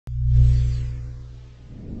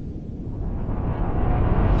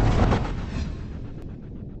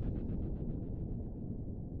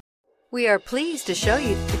We are pleased to show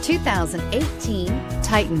you the 2018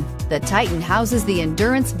 Titan. The Titan houses the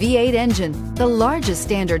Endurance V8 engine, the largest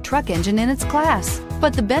standard truck engine in its class.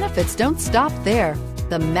 But the benefits don't stop there.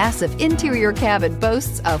 The massive interior cabin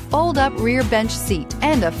boasts a fold-up rear bench seat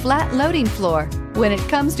and a flat loading floor. When it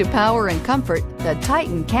comes to power and comfort, the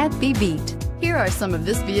Titan can't be beat. Here are some of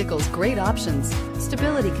this vehicle's great options: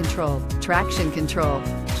 stability control, traction control,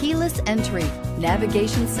 keyless entry,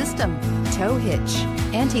 navigation system, tow hitch,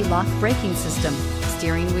 anti-lock braking system,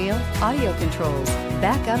 steering wheel audio controls,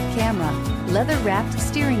 backup camera, leather-wrapped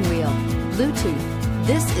steering wheel, Bluetooth.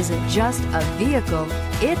 This isn't just a vehicle,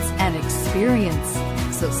 it's an experience.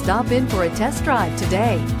 So stop in for a test drive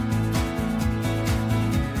today.